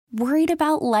Worried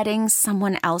about letting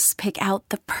someone else pick out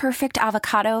the perfect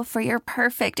avocado for your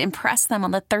perfect impress them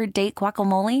on the third date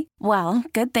guacamole? Well,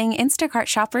 good thing Instacart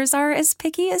shoppers are as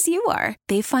picky as you are.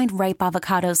 They find ripe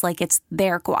avocados like it's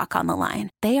their guac on the line.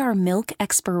 They are milk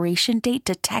expiration date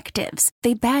detectives.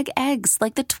 They bag eggs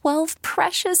like the 12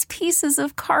 precious pieces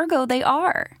of cargo they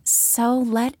are. So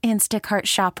let Instacart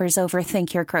shoppers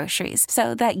overthink your groceries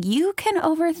so that you can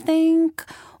overthink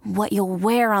what you'll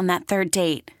wear on that third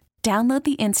date. Download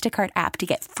the Instacart app to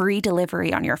get free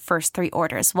delivery on your first 3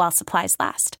 orders while supplies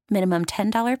last. Minimum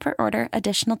 $10 per order.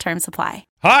 Additional terms apply.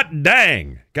 Hot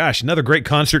dang. Gosh, another great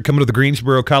concert coming to the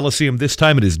Greensboro Coliseum. This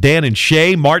time it is Dan and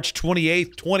Shay, March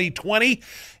 28th, 2020.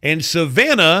 And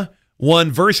Savannah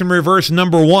won Verse and Reverse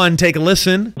 #1. Take a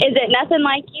listen. Is it Nothing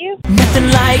Like You? Nothing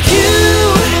like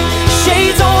you.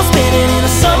 Shades all spinning in the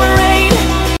summer rain.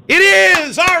 It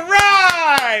is! All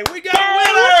right! We got a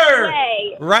winner!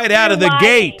 Right out of the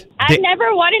gate. I've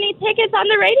never won any tickets on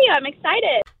the radio. I'm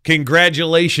excited.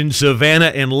 Congratulations,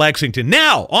 Savannah and Lexington.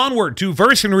 Now, onward to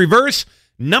Verse and Reverse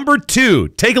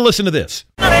 #2. Take a listen to this.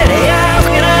 And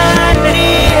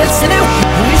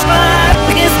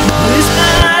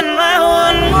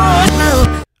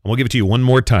we'll give it to you one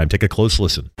more time. Take a close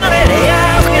listen.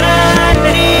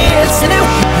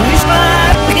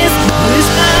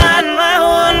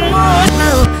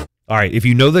 All right, if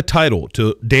you know the title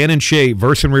to Dan and Shay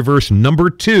Verse and Reverse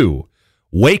 #2,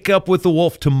 Wake Up with the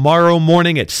Wolf tomorrow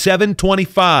morning at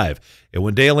 7:25. And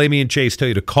when Dale, Amy, and Chase tell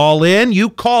you to call in, you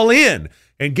call in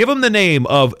and give them the name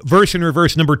of Verse and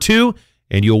Reverse #2,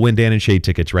 and you'll win Dan and Shay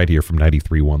tickets right here from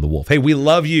 93.1 The Wolf. Hey, we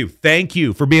love you. Thank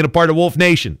you for being a part of Wolf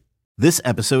Nation. This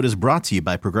episode is brought to you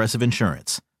by Progressive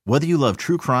Insurance. Whether you love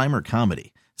true crime or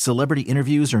comedy, celebrity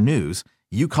interviews or news,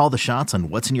 you call the shots on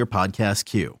what's in your podcast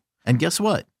queue. And guess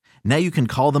what? Now you can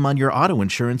call them on your auto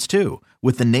insurance too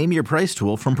with the Name Your Price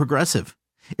tool from Progressive.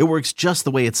 It works just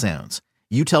the way it sounds.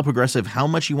 You tell Progressive how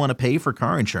much you want to pay for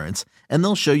car insurance, and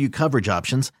they'll show you coverage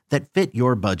options that fit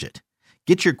your budget.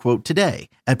 Get your quote today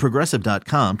at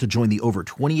Progressive.com to join the over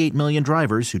 28 million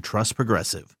drivers who trust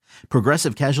Progressive.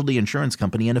 Progressive Casualty Insurance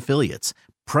Company and Affiliates.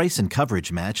 Price and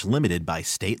coverage match limited by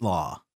state law.